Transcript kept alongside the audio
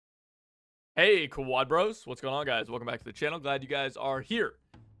Hey, Quadros, what's going on, guys? Welcome back to the channel. Glad you guys are here.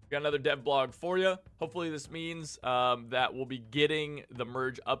 Got another dev blog for you. Hopefully this means that we'll be getting the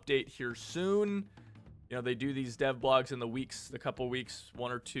merge update here soon. You know, they do these dev blogs in the couple weeks,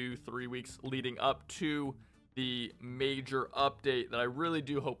 1 or 2, 3 weeks leading up to the major update that I really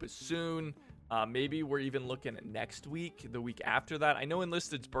do hope is soon. Maybe we're even looking at next week, the week after that. I know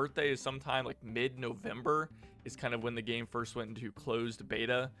Enlisted's birthday is sometime like mid-November is kind of when the game first went into closed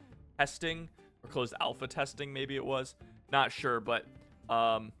beta testing or closed alpha testing, maybe it was, not sure, but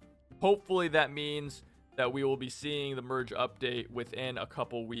hopefully that means that we will be seeing the merge update within a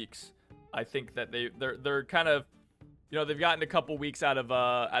couple weeks. I think that they're kind of, you know, they've gotten a couple weeks out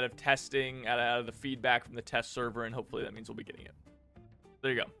of testing, out of the feedback from the test server, and hopefully that means we'll be getting it.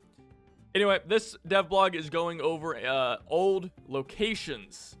 There you go. Anyway, this dev blog is going over old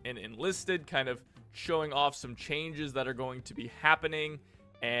locations in Enlisted, kind of showing off some changes that are going to be happening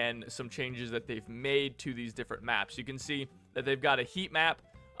and some changes that they've made to these different maps. You can see that they've got a heat map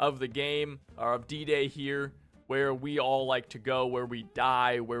of the game, or of D-Day here, where we all like to go, where we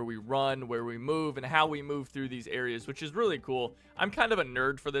die, where we run, where we move, and how we move through these areas, which is really cool. I'm kind of a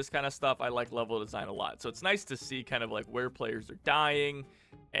nerd for this kind of stuff. I like level design a lot. So it's nice to see kind of like where players are dying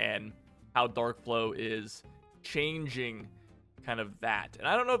and how Darkflow is changing kind of that. And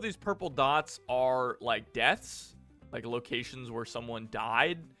I don't know if these purple dots are like deaths, like locations where someone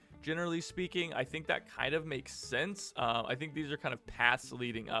died, generally speaking. I think that kind of makes sense. I think these are kind of paths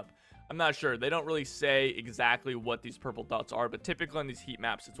leading up. I'm not sure. They don't really say exactly what these purple dots are, but typically on these heat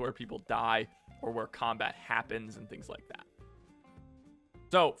maps, it's where people die or where combat happens and things like that.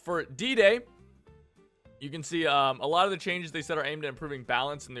 So for D-Day, you can see a lot of the changes they said are aimed at improving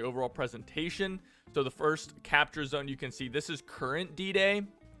balance in the overall presentation. So the first capture zone, you can see this is current D-Day,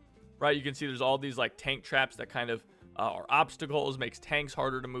 right? You can see there's all these like tank traps that kind of are obstacles, makes tanks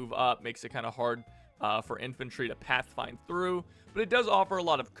harder to move up, makes it kind of hard for infantry to pathfind through. But it does offer a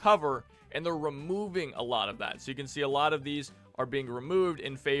lot of cover, and they're removing a lot of that. So you can see a lot of these are being removed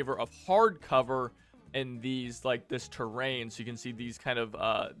in favor of hard cover in these, like this terrain. So you can see these kind of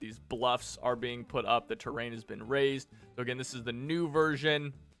these bluffs are being put up. The terrain has been raised. So again, this is the new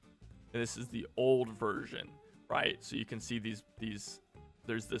version, and this is the old version, right? So you can see these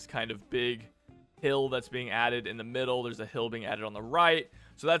there's this kind of big hill that's being added in the middle. There's a hill being added on the right.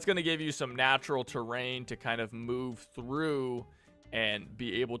 So that's going to give you some natural terrain to kind of move through and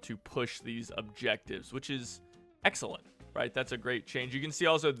be able to push these objectives, which is excellent, right? That's a great change. You can see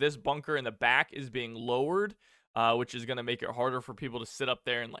also this bunker in the back is being lowered, which is going to make it harder for people to sit up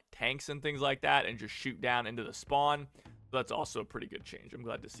there and like tanks and things like that and just shoot down into the spawn. So that's also a pretty good change. I'm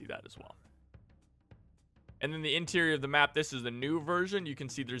glad to see that as well. And then the interior of the map, this is the new version. You can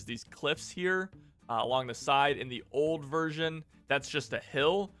see there's these cliffs here along the side. In the old version, that's just a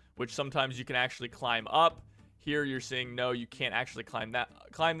hill, which sometimes you can actually climb up. Here you're seeing, no, you can't actually climb that.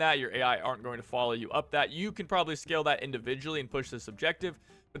 Your AI aren't going to follow you up that. You can probably scale that individually and push this objective,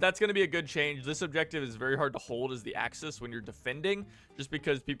 but that's going to be a good change. This objective is very hard to hold as the axis when you're defending, just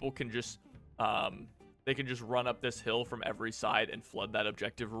because people can just they can just run up this hill from every side and flood that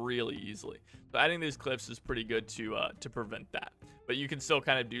objective really easily. So adding these cliffs is pretty good to prevent that. But you can still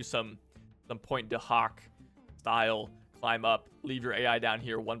kind of do some point de hoc style climb up, leave your AI down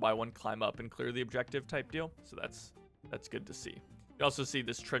here, one by one climb up and clear the objective type deal. So that's good to see. You also see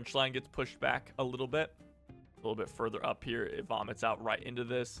this trench line gets pushed back a little bit further up here. It vomits out right into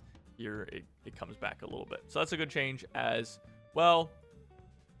this. Here it comes back a little bit. So that's a good change as well.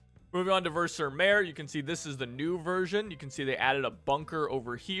 Moving on to Versailles, you can see this is the new version. You can see they added a bunker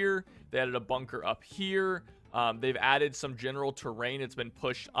over here. They added a bunker up here. They've added some general terrain. It's been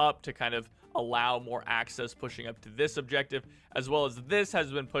pushed up to kind of allow more access pushing up to this objective, as well as this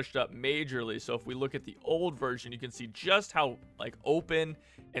has been pushed up majorly. So if we look at the old version, you can see just how like open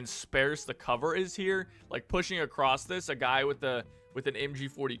and sparse the cover is here. Like pushing across this, a guy with an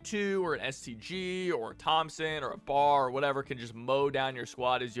MG42 or an STG or a Thompson or a bar or whatever can just mow down your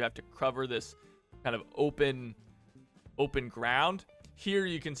squad as you have to cover this kind of open ground. Here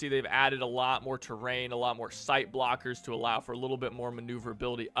you can see they've added a lot more terrain, a lot more sight blockers to allow for a little bit more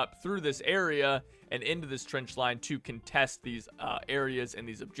maneuverability up through this area and into this trench line to contest these areas and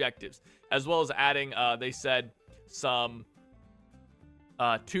these objectives, as well as adding, they said, some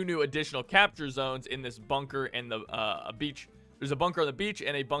 2 new additional capture zones in this bunker and the beach. There's a bunker on the beach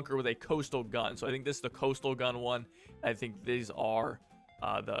and a bunker with a coastal gun. So I think this is the coastal gun one. I think these are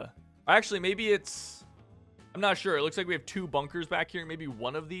actually, maybe it's, I'm not sure. It looks like we have 2 bunkers back here. Maybe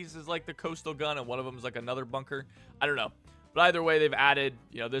one of these is like the coastal gun and one of them is like another bunker. I don't know. But either way, they've added,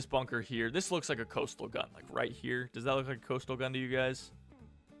 you know, this bunker here. This looks like a coastal gun, like right here. Does that look like a coastal gun to you guys?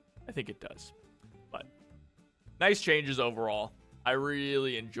 I think it does. But nice changes overall. I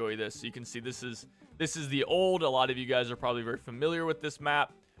really enjoy this. So you can see this is the old. A lot of you guys are probably very familiar with this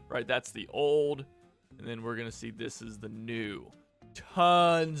map, right? That's the old. And then we're going to see this is the new.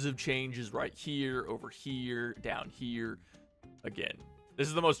 Tons of changes right here, over here, down here. Again, this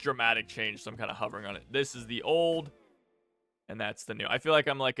is the most dramatic change, so I'm kind of hovering on it. This is the old, and that's the new. I feel like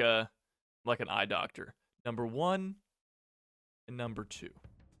I'm like an eye doctor. Number 1 and number 2.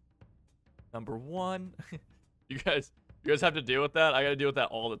 Number 1. You guys have to deal with that. I got to deal with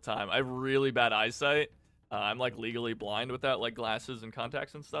that all the time. I have really bad eyesight. I'm like legally blind without like glasses and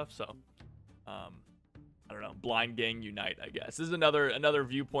contacts and stuff. So, I don't know. Blind gang unite, I guess. This is another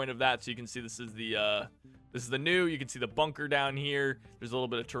viewpoint of that. So you can see this is the new. You can see the bunker down here. There's a little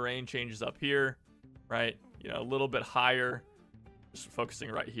bit of terrain changes up here, right? You know, a little bit higher. Just focusing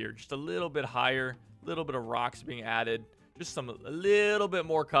right here. Just a little bit higher. A little bit of rocks being added. Just a little bit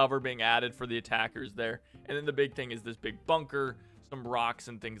more cover being added for the attackers there. And then the big thing is this big bunker, some rocks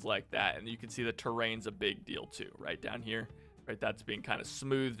and things like that. And you can see the terrain's a big deal too, right down here. Right, that's being kind of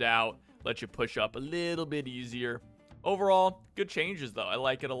smoothed out. Let you push up a little bit easier. Overall, good changes though. I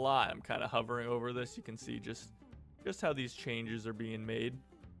like it a lot. I'm kind of hovering over this. You can see just how these changes are being made.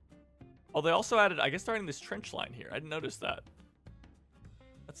 Oh, they also added, I guess, starting this trench line here. I didn't notice that.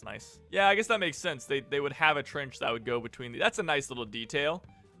 That's nice. Yeah, I guess that makes sense. They would have a trench that would go between that's a nice little detail.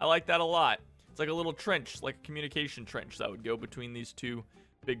 I like that a lot. It's like a little trench, like a communication trench that would go between these two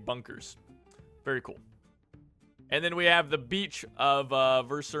big bunkers. Very cool. And then we have the beach of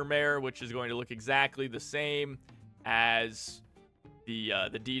Versailles, which is going to look exactly the same as the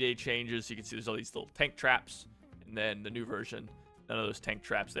D-Day changes. You can see there's all these little tank traps. And then the new version, none of those tank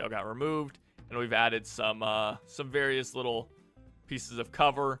traps, they all got removed. And we've added some various little pieces of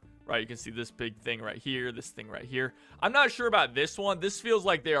cover, right? You can see this big thing right here, this thing right here. I'm not sure about this one. This feels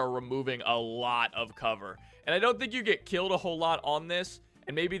like they are removing a lot of cover. And I don't think you get killed a whole lot on this.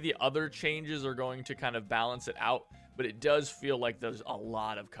 And maybe the other changes are going to kind of balance it out. But it does feel like there's a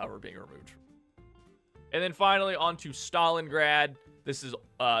lot of cover being removed. And then finally onto Stalingrad. This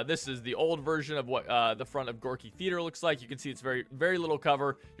is the old version of what the front of Gorky Theater looks like. You can see it's very, very little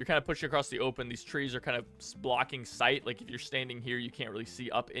cover. You're kind of pushing across the open. These trees are kind of blocking sight. Like if you're standing here, you can't really see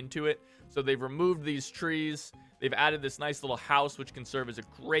up into it. So they've removed these trees. They've added this nice little house, which can serve as a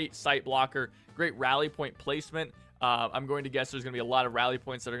great sight blocker, great rally point placement. I'm going to guess there's going to be a lot of rally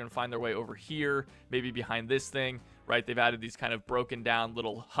points that are going to find their way over here, maybe behind this thing, right? They've added these kind of broken down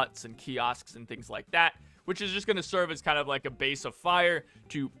little huts and kiosks and things like that, which is just going to serve as kind of like a base of fire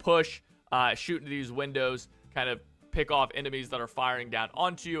to push, shoot into these windows, kind of pick off enemies that are firing down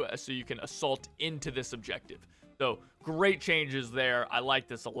onto you so you can assault into this objective. So great changes there. I like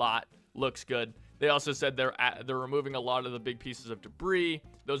this a lot. Looks good. They also said they're removing a lot of the big pieces of debris.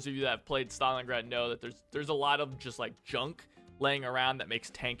 Those of you that have played Stalingrad know that there's a lot of just like junk laying around that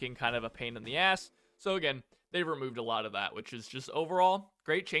makes tanking kind of a pain in the ass. So again, they've removed a lot of that, which is just overall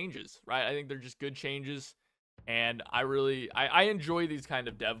great changes, right? I think they're just good changes. And I enjoy these kind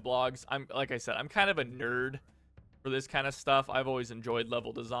of dev blogs. Like I said, I'm kind of a nerd for this kind of stuff. I've always enjoyed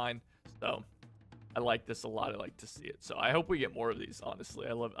level design. So I like this a lot. I like to see it. So I hope we get more of these, honestly.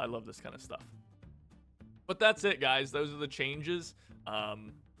 I love this kind of stuff. But that's it, guys. Those are the changes.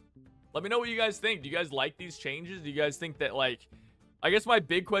 Let me know what you guys think. Do you guys like these changes? Do you guys think that, like, I guess my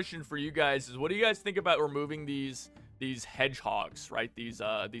big question for you guys is, what do you guys think about removing these hedgehogs, right? These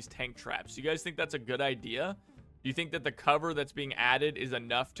tank traps. Do you guys think that's a good idea? Do you think that the cover that's being added is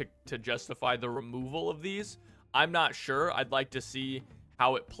enough to justify the removal of these? I'm not sure. I'd like to see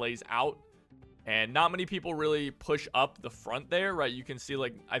how it plays out. And not many people really push up the front there, right? You can see,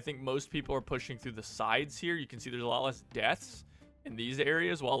 like, I think most people are pushing through the sides here. You can see there's a lot less deaths in these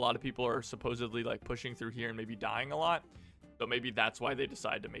areas, while a lot of people are supposedly, like, pushing through here and maybe dying a lot. So maybe that's why they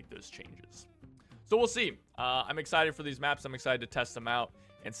decided to make those changes. So we'll see. I'm excited for these maps. I'm excited to test them out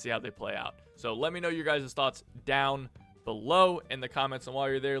and see how they play out. So let me know your guys' thoughts down below in the comments. And while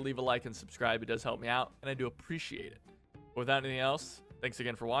you're there, leave a like and subscribe. It does help me out, and I do appreciate it. Without anything else, thanks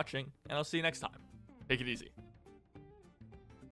again for watching, and I'll see you next time. Take it easy.